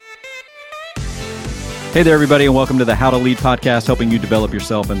Hey there, everybody, and welcome to the How to Lead podcast, helping you develop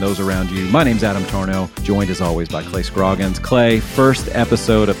yourself and those around you. My name's Adam Tarnow, joined as always by Clay Scroggins. Clay, first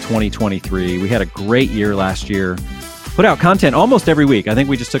episode of 2023. We had a great year last year. Put out content almost every week. I think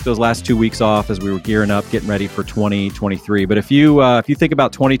we just took those last 2 weeks off as we were gearing up, getting ready for 2023. But if you think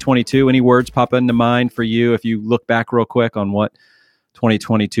about 2022, any words pop into mind for you? If you look back real quick on what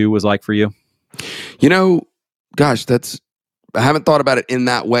 2022 was like for you? You know, gosh, I haven't thought about it in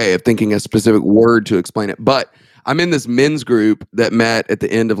that way of thinking a specific word to explain it. But I'm in this men's group that met at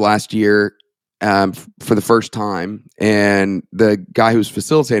the end of last year for the first time. And the guy who's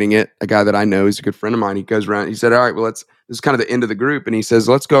facilitating it, a guy that I know, he's a good friend of mine. He goes around, he said, all right, well, this is kind of the end of the group. And he says,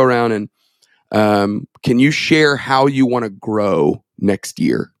 let's go around and can you share how you want to grow next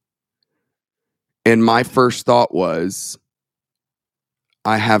year? And my first thought was,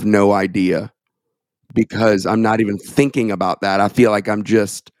 I have no idea. Because I'm not even thinking about that. I feel like I'm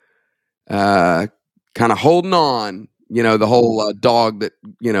just kind of holding on, the whole dog that,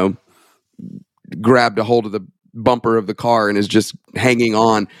 grabbed a hold of the bumper of the car and is just hanging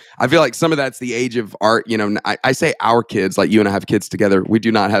on. I feel like some of that's the age of art. I say our kids, like you and I have kids together. We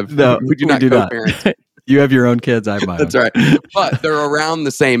do not have, we do not co-parent. You have your own kids, I have my That's own. Right. But they're around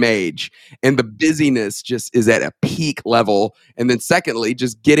the same age. And the busyness just is at a peak level. And then secondly,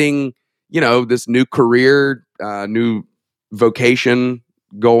 just getting this new career, new vocation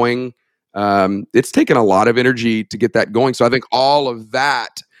going. It's taken a lot of energy to get that going. So I think all of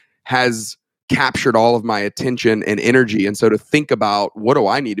that has captured all of my attention and energy. And so to think about what do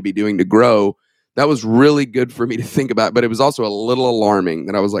I need to be doing to grow, that was really good for me to think about. But it was also a little alarming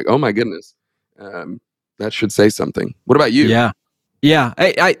that I was like, oh my goodness, that should say something. What about you? Yeah.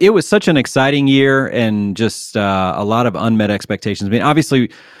 It was such an exciting year and just a lot of unmet expectations. I mean, obviously,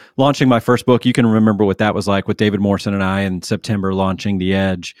 launching my first book, you can remember what that was like with David Morrison and I in September launching The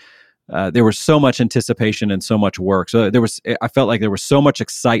Edge. There was so much anticipation and so much work. So I felt like there was so much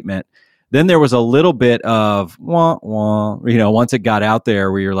excitement. Then there was a little bit of wah, wah, once it got out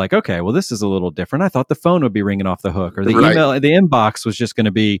there where you're like, okay, well, this is a little different. I thought the phone would be ringing off the hook or the email, the inbox was just going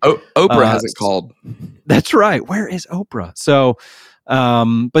to be. Oprah hasn't called. That's right. Where is Oprah? So,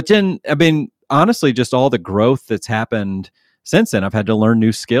 but then, I mean, honestly, just all the growth that's happened since then. I've had to learn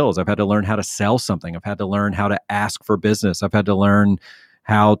new skills. I've had to learn how to sell something. I've had to learn how to ask for business. I've had to learn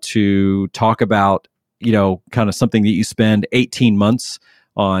how to talk about, kind of something that you spend 18 months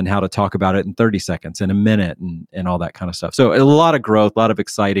on, how to talk about it in 30 seconds, in a minute, and all that kind of stuff. So a lot of growth, a lot of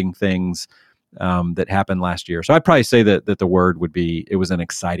exciting things that happened last year. So I'd probably say that the word would be, it was an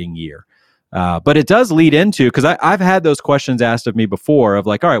exciting year. But it does lead into, because I've had those questions asked of me before of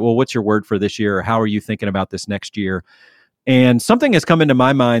like, all right, well, what's your word for this year? Or how are you thinking about this next year? And something has come into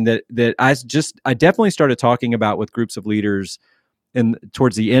my mind that I definitely started talking about with groups of leaders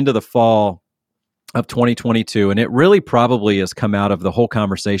towards the end of the fall of 2022. And it really probably has come out of the whole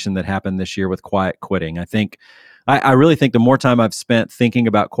conversation that happened this year with quiet quitting. I really think the more time I've spent thinking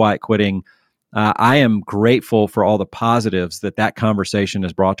about quiet quitting, I am grateful for all the positives that conversation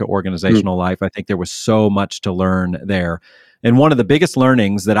has brought to organizational life. I think there was so much to learn there. And one of the biggest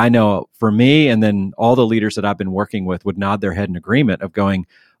learnings that I know for me, and then all the leaders that I've been working with would nod their head in agreement of going,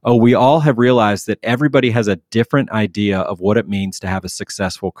 oh, we all have realized that everybody has a different idea of what it means to have a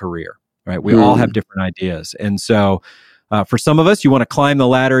successful career, right? We all have different ideas. And so for some of us, you want to climb the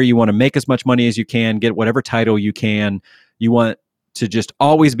ladder, you want to make as much money as you can, get whatever title you can, you want to just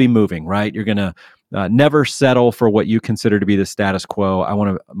always be moving, right? You're going to never settle for what you consider to be the status quo. I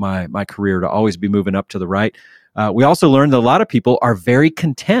want my career to always be moving up to the right. We also learned that a lot of people are very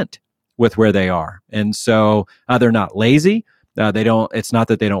content with where they are. And so they're not lazy. It's not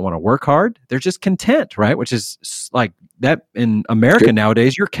that they don't want to work hard. They're just content, right? Which is like that in America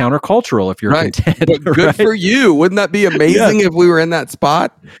nowadays, you're countercultural if you're content. But good for you. Wouldn't that be amazing if we were in that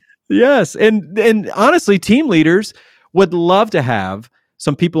spot? Yes. And honestly, team leaders would love to have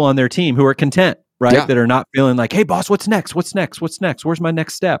some people on their team who are content, right? Yeah. That are not feeling like, hey, boss, what's next? What's next? What's next? Where's my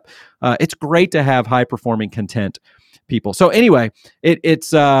next step? It's great to have high-performing, content people. So anyway,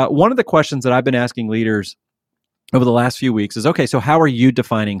 it's one of the questions that I've been asking leaders over the last few weeks is, okay, so how are you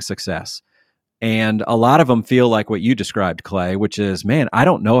defining success? And a lot of them feel like what you described, Clay, which is, man, I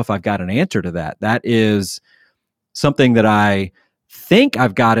don't know if I've got an answer to that. That is something that I think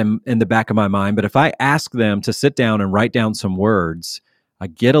I've got in the back of my mind, but if I ask them to sit down and write down some words, I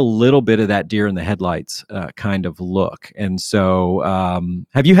get a little bit of that deer in the headlights kind of look. And so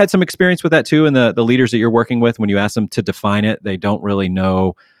have you had some experience with that too? And the leaders that you're working with, when you ask them to define it, they don't really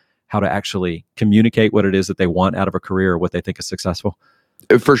know how to actually communicate what it is that they want out of a career or what they think is successful?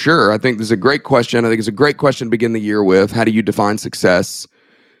 For sure. I think this is a great question. I think it's a great question to begin the year with. How do you define success?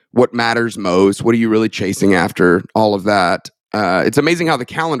 what matters most? What are you really chasing after? All of that. It's amazing how the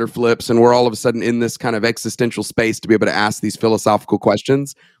calendar flips and we're all of a sudden in this kind of existential space to be able to ask these philosophical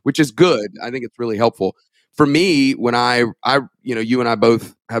questions, which is good. I think it's really helpful. For me, when you and I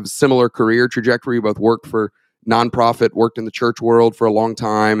both have a similar career trajectory. We both worked for nonprofit, worked in the church world for a long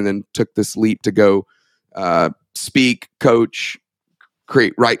time, and then took this leap to go speak, coach,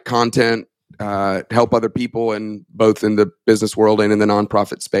 write content, help other people, and both in the business world and in the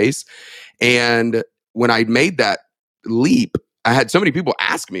nonprofit space. And when I made that leap, I had so many people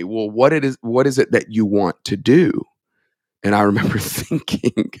ask me, well, what is it that you want to do? And I remember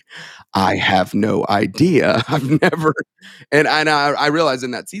thinking, I have no idea. I've never, and I realized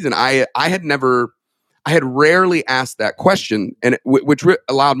in that season, I had rarely asked that question, and which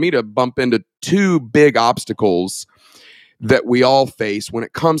allowed me to bump into two big obstacles that we all face when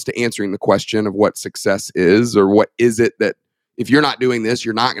it comes to answering the question of what success is, or what is it that if you're not doing this,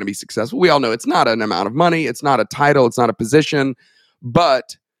 you're not going to be successful. We all know it's not an amount of money, it's not a title, it's not a position.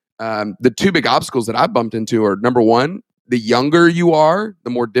 But the two big obstacles that I bumped into are, number one, the younger you are, the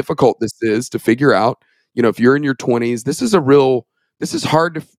more difficult this is to figure out. If you're in your 20s, this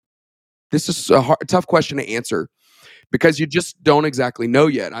is a tough question to answer, because you just don't exactly know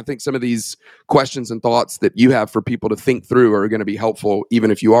yet. I think some of these questions and thoughts that you have for people to think through are going to be helpful,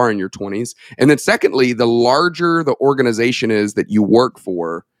 even if you are in your 20s. And then secondly, the larger the organization is that you work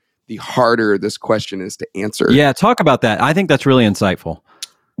for, the harder this question is to answer. Yeah, talk about that. I think that's really insightful.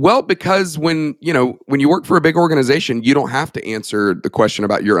 Well, because when you work for a big organization, you don't have to answer the question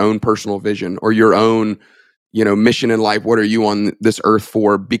about your own personal vision or your own, mission in life. What are you on this earth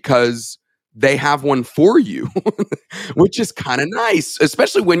for? Because they have one for you, which is kind of nice,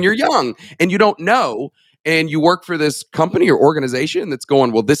 especially when you're young and you don't know, and you work for this company or organization that's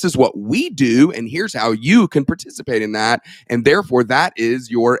going, well, this is what we do, and here's how you can participate in that. And therefore, that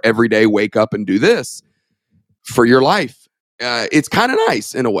is your everyday wake up and do this for your life. It's kind of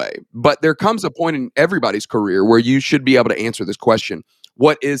nice in a way, but there comes a point in everybody's career where you should be able to answer this question.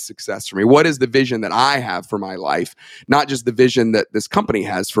 What is success for me? What is the vision that I have for my life? Not just the vision that this company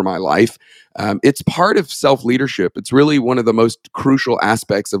has for my life. It's part of self-leadership. It's really one of the most crucial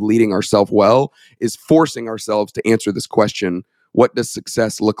aspects of leading ourselves well, is forcing ourselves to answer this question. What does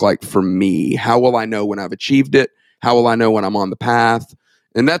success look like for me? How will I know when I've achieved it? How will I know when I'm on the path?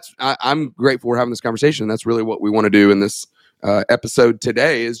 And I'm grateful we're having this conversation. And that's really what we want to do in this episode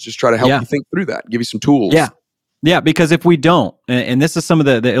today, is just try to help you think through that, give you some tools. Yeah, because if we don't, and this is some of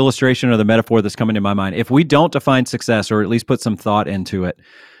the illustration or the metaphor that's coming to my mind, if we don't define success, or at least put some thought into it,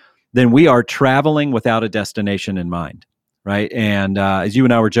 then we are traveling without a destination in mind, right? And as you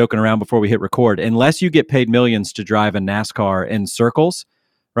and I were joking around before we hit record, unless you get paid millions to drive a NASCAR in circles,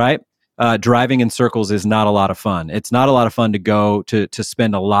 right? Driving in circles is not a lot of fun. It's not a lot of fun to go to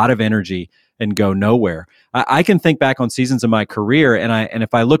spend a lot of energy and go nowhere. I can think back on seasons of my career, and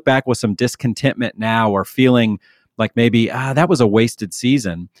if I look back with some discontentment now, or feeling like maybe that was a wasted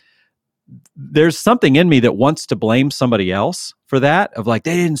season, there's something in me that wants to blame somebody else for that, of like,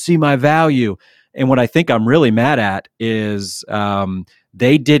 they didn't see my value. And what I think I'm really mad at is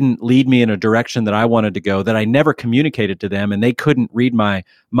they didn't lead me in a direction that I wanted to go, that I never communicated to them, and they couldn't read my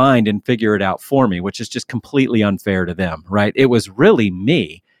mind and figure it out for me, which is just completely unfair to them, right? It was really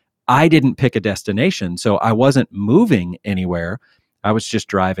me. I didn't pick a destination, so I wasn't moving anywhere. I was just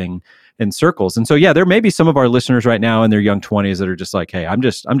driving in circles. And so, yeah, there may be some of our listeners right now in their young 20s that are just like, hey, I'm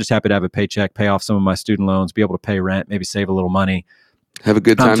just happy to have a paycheck, pay off some of my student loans, be able to pay rent, maybe save a little money. Have a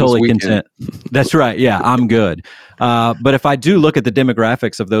good time. I'm totally this content. That's right. Yeah, I'm good. But if I do look at the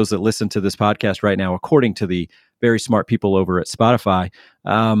demographics of those that listen to this podcast right now, according to the very smart people over at Spotify,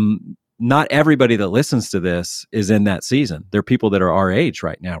 not everybody that listens to this is in that season. There are people that are our age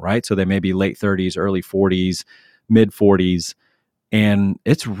right now, right? So they may be late 30s, early 40s, mid 40s. And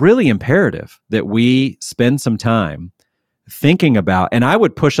it's really imperative that we spend some time thinking about, and I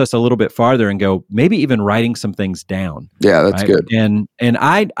would push us a little bit farther and go, maybe even writing some things down. Yeah, that's good. And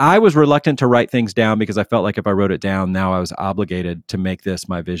I was reluctant to write things down because I felt like if I wrote it down, now I was obligated to make this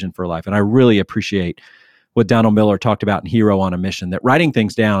my vision for life. And I really appreciate what Donald Miller talked about in Hero on a Mission, that writing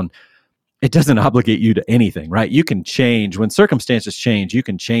things down, it doesn't obligate you to anything, right? You can change when circumstances change, you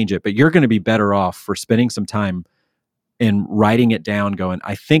can change it, but you're going to be better off for spending some time in writing it down, going,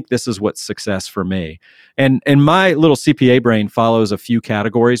 I think this is what's success for me. And my little CPA brain follows a few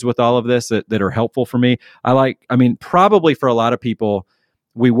categories with all of this that are helpful for me. Probably for a lot of people,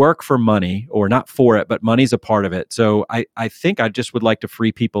 we work for money, or not for it, but money's a part of it. So I think I just would like to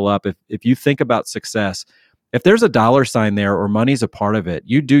free people up. If you think about success, if there's a dollar sign there or money's a part of it,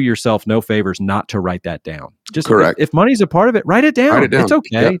 you do yourself no favors not to write that down. Just Correct. If money's a part of it, write it down. Write it down. It's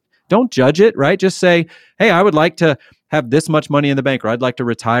okay. Yep. Don't judge it, right? Just say, hey, I would like to have this much money in the bank, or I'd like to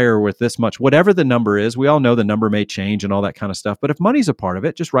retire with this much, whatever the number is. We all know the number may change and all that kind of stuff. But if money's a part of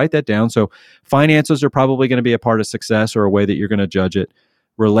it, just write that down. So finances are probably going to be a part of success, or a way that you're going to judge it.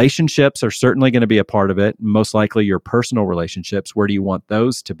 Relationships are certainly going to be a part of it. Most likely your personal relationships. Where do you want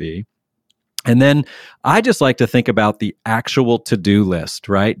those to be? And then I just like to think about the actual to-do list,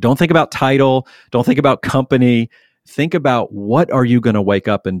 right? Don't think about title. Don't think about company. Think about, what are you going to wake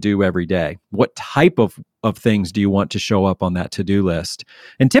up and do every day? What type of things do you want to show up on that to-do list?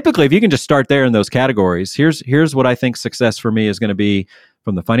 And typically, if you can just start there in those categories, here's what I think success for me is going to be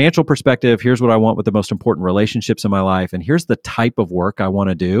from the financial perspective. Here's what I want with the most important relationships in my life. And here's the type of work I want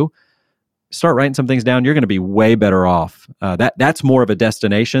to do. Start writing some things down. You're going to be way better off. That's more of a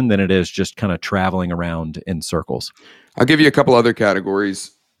destination than it is just kind of traveling around in circles. I'll give you a couple other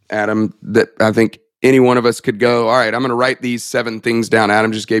categories, Adam, that I think any one of us could go, all right, I'm going to write these 7 things down.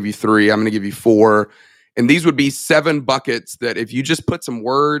 Adam just gave you 3. I'm going to give you 4. And these would be 7 buckets that if you just put some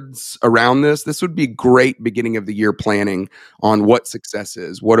words around this would be great beginning of the year planning on what success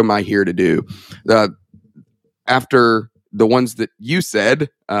is. What am I here to do? After the ones that you said,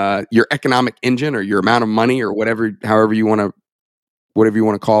 your economic engine, or your amount of money, or however you want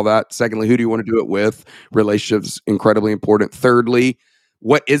to call that. Secondly, who do you want to do it with? Relationships, incredibly important. Thirdly,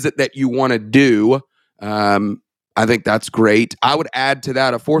 what is it that you want to do? I think that's great. I would add to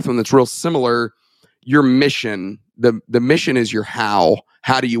that a 4th one that's real similar. Your mission. The mission is your how.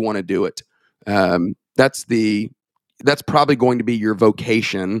 How do you want to do it? That's probably going to be your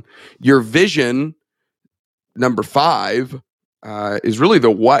vocation. Your vision, number 5, is really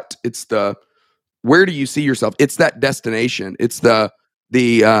the what. It's the where do you see yourself? It's that destination. It's the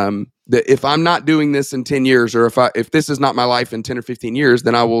if I'm not doing this in 10 years, or if this is not my life in 10 or 15 years,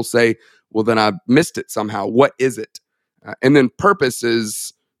 then I will say, well, then I missed it somehow. What is it? And then purpose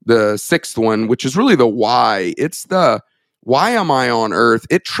is the 6th one, which is really the why. It's the why am I on earth?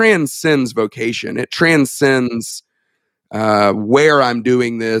 It transcends vocation. It transcends where I'm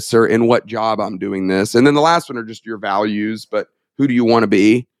doing this, or in what job I'm doing this. And then the last one are just your values. But who do you want to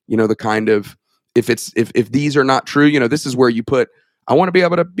be? The kind of, if these are not true, this is where you put, I want to be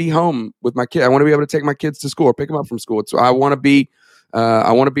able to be home with my kid. I want to be able to take my kids to school or pick them up from school. So I want to be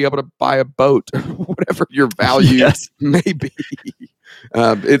able to buy a boat, whatever your values may be.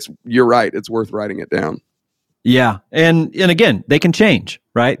 You're right. It's worth writing it down. Yeah. And again, they can change,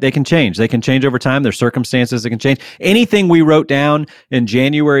 right? They can change. They can change over time. There's circumstances that can change. Anything we wrote down in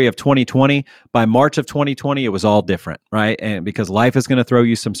January of 2020, by March of 2020, it was all different, right? And because life is going to throw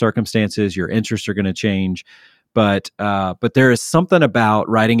you some circumstances, your interests are going to change. But there is something about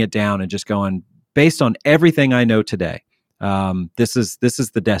writing it down and just going, based on everything I know today, this is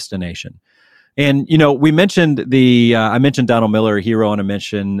the destination. And, we mentioned I mentioned Donald Miller, a hero on a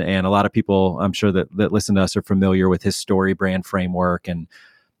mission, and a lot of people, I'm sure that listen to us, are familiar with his story brand framework. And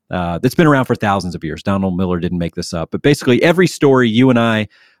that's been around for thousands of years. Donald Miller didn't make this up. But basically, every story you and I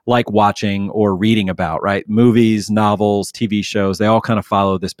like watching or reading about, right? Movies, novels, TV shows, they all kind of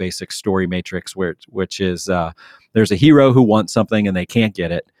follow this basic story matrix, which is there's a hero who wants something and they can't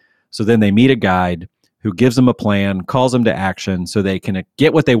get it. So then they meet a guide who gives them a plan, calls them to action so they can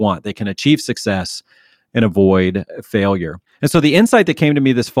get what they want. They can achieve success and avoid failure. And so the insight that came to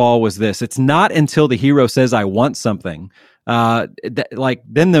me this fall was this: it's not until the hero says, I want something, that's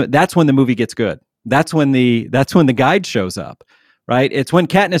when the movie gets good. That's when the guide shows up, right? It's when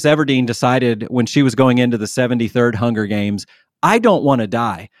Katniss Everdeen decided, when she was going into the 73rd Hunger Games, I don't want to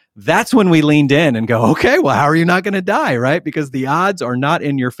die. That's when we leaned in and go, okay, well, how are you not going to die, right? Because the odds are not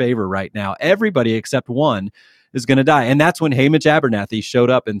in your favor right now. Everybody except one is going to die. And that's when Hamish Abernathy showed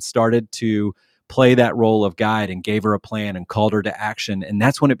up and started to play that role of guide and gave her a plan and called her to action. And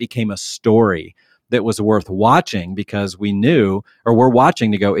that's when it became a story that was worth watching, because we knew, or we're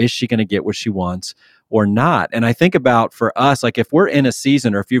watching to go, is she going to get what she wants or not? And I think about, for us, like if we're in a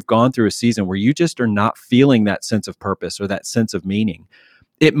season, or if you've gone through a season where you just are not feeling that sense of purpose or that sense of meaning,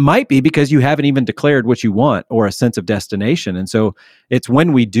 it might be because you haven't even declared what you want or a sense of destination. And so it's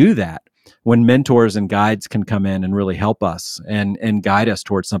when we do that, when mentors and guides can come in and really help us and guide us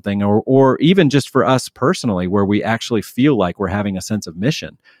towards something, or even just for us personally, where we actually feel like we're having a sense of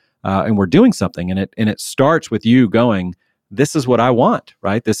mission and we're doing something. And it starts with you going, this is what I want,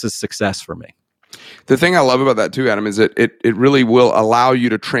 right? This is success for me. The thing I love about that too, Adam, is that it really will allow you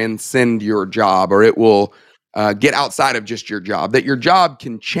to transcend your job, or it will get outside of just your job. That your job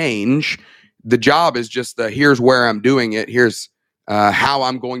can change. The job is just here's where I'm doing it. Here's how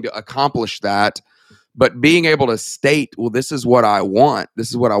I'm going to accomplish that. But being able to state, well, this is what I want. This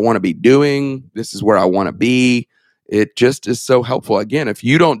is what I want to be doing. This is where I want to be. It just is so helpful. Again, if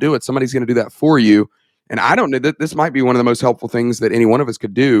you don't do it, somebody's going to do that for you. And I don't know that this might be one of the most helpful things that any one of us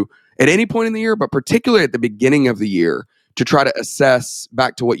could do at any point in the year, but particularly at the beginning of the year, to try to assess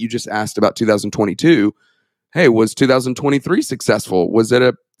back to what you just asked about 2022. Hey, was 2023 successful? Was it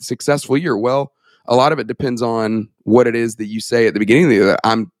a successful year? Well, a lot of it depends on what it is that you say at the beginning of the year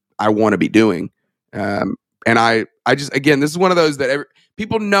that I want to be doing. And I just, again, this is one of those that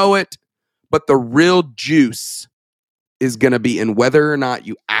people know it, but the real juice is going to be in whether or not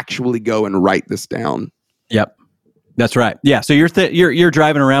you actually go and write this down. Yep. That's right. Yeah. So you're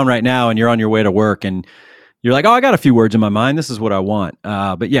driving around right now and you're on your way to work and you're like, oh, I got a few words in my mind. This is what I want.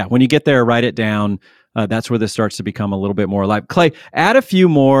 But yeah, when you get there, write it down. That's where this starts to become a little bit more alive. Clay, add a few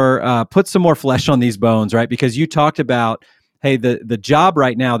more, put some more flesh on these bones, right? Because you talked about, hey, the job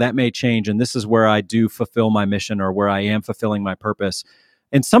right now, that may change. And this is where I do fulfill my mission or where I am fulfilling my purpose.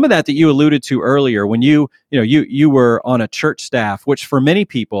 And some of that you alluded to earlier, when you were on a church staff, which for many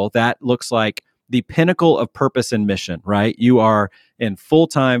people, that looks like the pinnacle of purpose and mission, right? You are in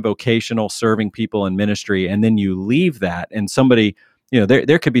full-time vocational serving people in ministry, and then you leave that. And somebody,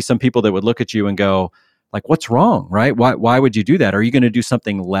 there could be some people that would look at you and go, like, what's wrong, right? Why would you do that? Are you going to do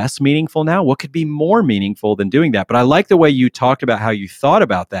something less meaningful now? What could be more meaningful than doing that? But I like the way you talked about how you thought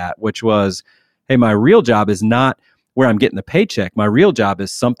about that, which was, hey, my real job is not where I'm getting the paycheck. My real job is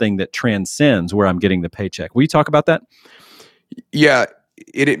something that transcends where I'm getting the paycheck. Will you talk about that? Yeah.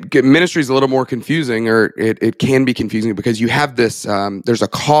 Ministry is a little more confusing, or it can be confusing because you have this, there's a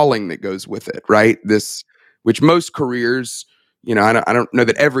calling that goes with it, right? This, which most careers, I don't know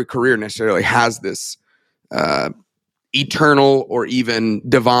that every career necessarily has this eternal or even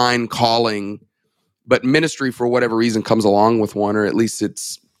divine calling, but ministry for whatever reason comes along with one, or at least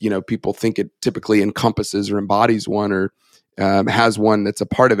it's, people think it typically encompasses or embodies one, or has one that's a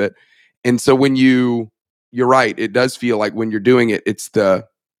part of it. And so when you're right, it does feel like when you're doing it, it's the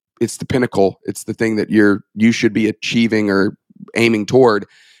pinnacle. It's the thing that you should be achieving or aiming toward.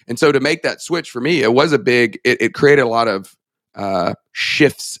 And so to make that switch for me, it was it created a lot of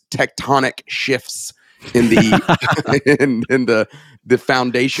shifts, tectonic shifts in the in the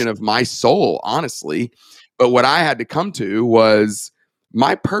foundation of my soul, honestly. But what I had to come to was,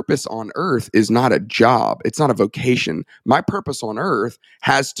 my purpose on earth is not a job. It's not a vocation. My purpose on earth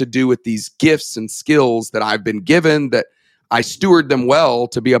has to do with these gifts and skills that I've been given, that I steward them well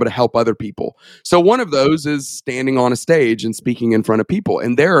to be able to help other people. So one of those is standing on a stage and speaking in front of people.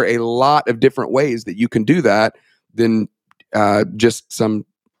 And there are a lot of different ways that you can do that than just some,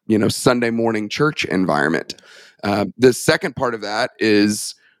 Sunday morning church environment. The second part of that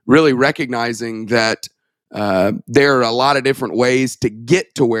is really recognizing that there are a lot of different ways to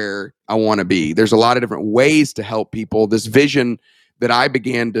get to where I want to be. There's a lot of different ways to help people. This vision that I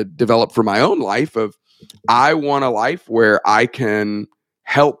began to develop for my own life of, I want a life where I can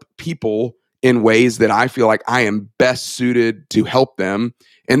help people in ways that I feel like I am best suited to help them.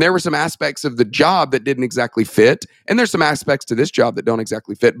 And there were some aspects of the job that didn't exactly fit. And there's some aspects to this job that don't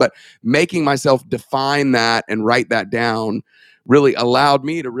exactly fit. But making myself define that and write that down really allowed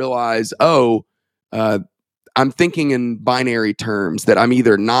me to realize, I'm thinking in binary terms, that I'm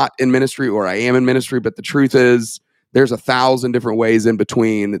either not in ministry or I am in ministry. But the truth is, there's 1,000 different ways in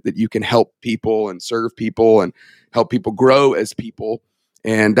between that you can help people and serve people and help people grow as people.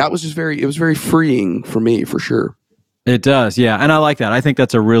 And that was just it was very freeing for me, for sure. It does. Yeah. And I like that. I think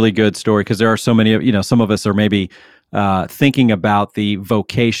that's a really good story, because there are so many, some of us are maybe thinking about the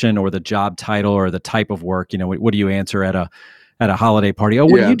vocation or the job title or the type of work. What do you answer at a holiday party? Oh,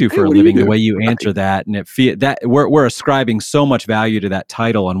 what do you do for a living? The way you answer that, and that we're ascribing so much value to that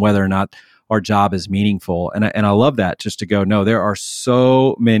title and whether or not our job is meaningful. And I love that, just to go, no, there are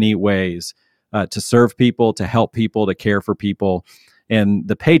so many ways to serve people, to help people, to care for people, and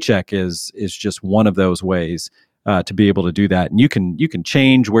the paycheck is just one of those ways to be able to do that. And you can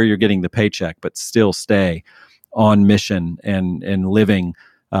change where you're getting the paycheck, but still stay on mission and living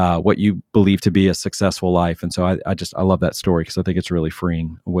what you believe to be a successful life. And so I love that story, because I think it's really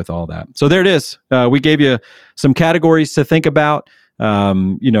freeing with all that. So there it is. We gave you some categories to think about,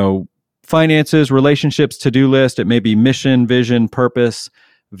 finances, relationships, to-do list. It may be mission, vision, purpose,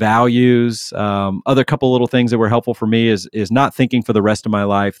 values. Other couple little things that were helpful for me is not thinking for the rest of my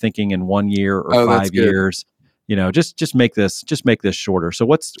life, thinking in 1 year or 5 years. Just make this shorter. So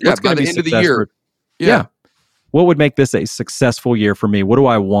what's going to be the end of the year? Yeah. What would make this a successful year for me? What do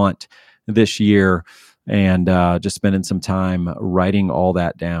I want this year? And just spending some time writing all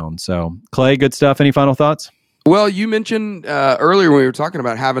that down. So, Clay, good stuff. Any final thoughts? Well, you mentioned earlier when we were talking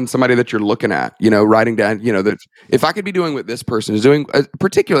about having somebody that you're looking at, writing down, that if I could be doing what this person is doing,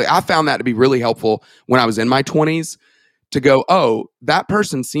 particularly, I found that to be really helpful when I was in my 20s to go, oh, that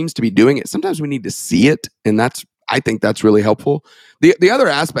person seems to be doing it. Sometimes we need to see it. And I think that's really helpful. The other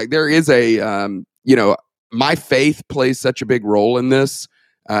aspect, there is my faith plays such a big role in this.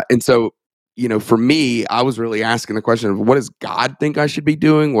 And so, for me, I was really asking the question of what does God think I should be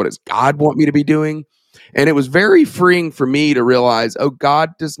doing? What does God want me to be doing? And it was very freeing for me to realize, oh,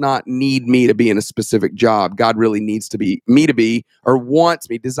 God does not need me to be in a specific job. God really needs me to be, or wants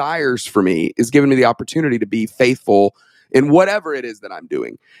me, desires for me, is giving me the opportunity to be faithful in whatever it is that I'm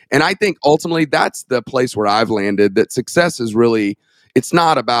doing. And I think ultimately that's the place where I've landed, that success is really, it's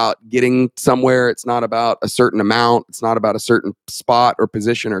not about getting somewhere. It's not about a certain amount. It's not about a certain spot or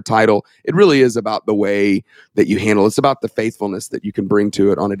position or title. It really is about the way that you handle it. It's about the faithfulness that you can bring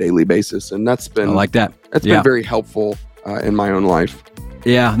to it on a daily basis. And that's been, I like that. That's been very helpful in my own life.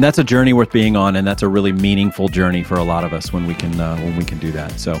 Yeah, and that's a journey worth being on, and that's a really meaningful journey for a lot of us when we can do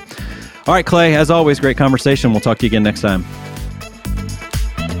that. So, all right, Clay, as always, great conversation. We'll talk to you again next time.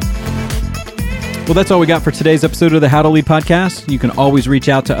 Well, that's all we got for today's episode of the How to Lead podcast. You can always reach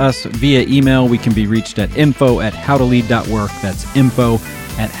out to us via email. We can be reached at info@howtolead.work. That's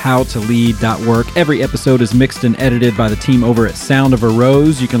info@howtolead.work. Every episode is mixed and edited by the team over at Sound of a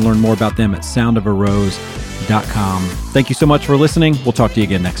Rose. You can learn more about them at soundofarose.com. Thank you so much for listening. We'll talk to you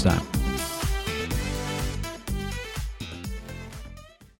again next time.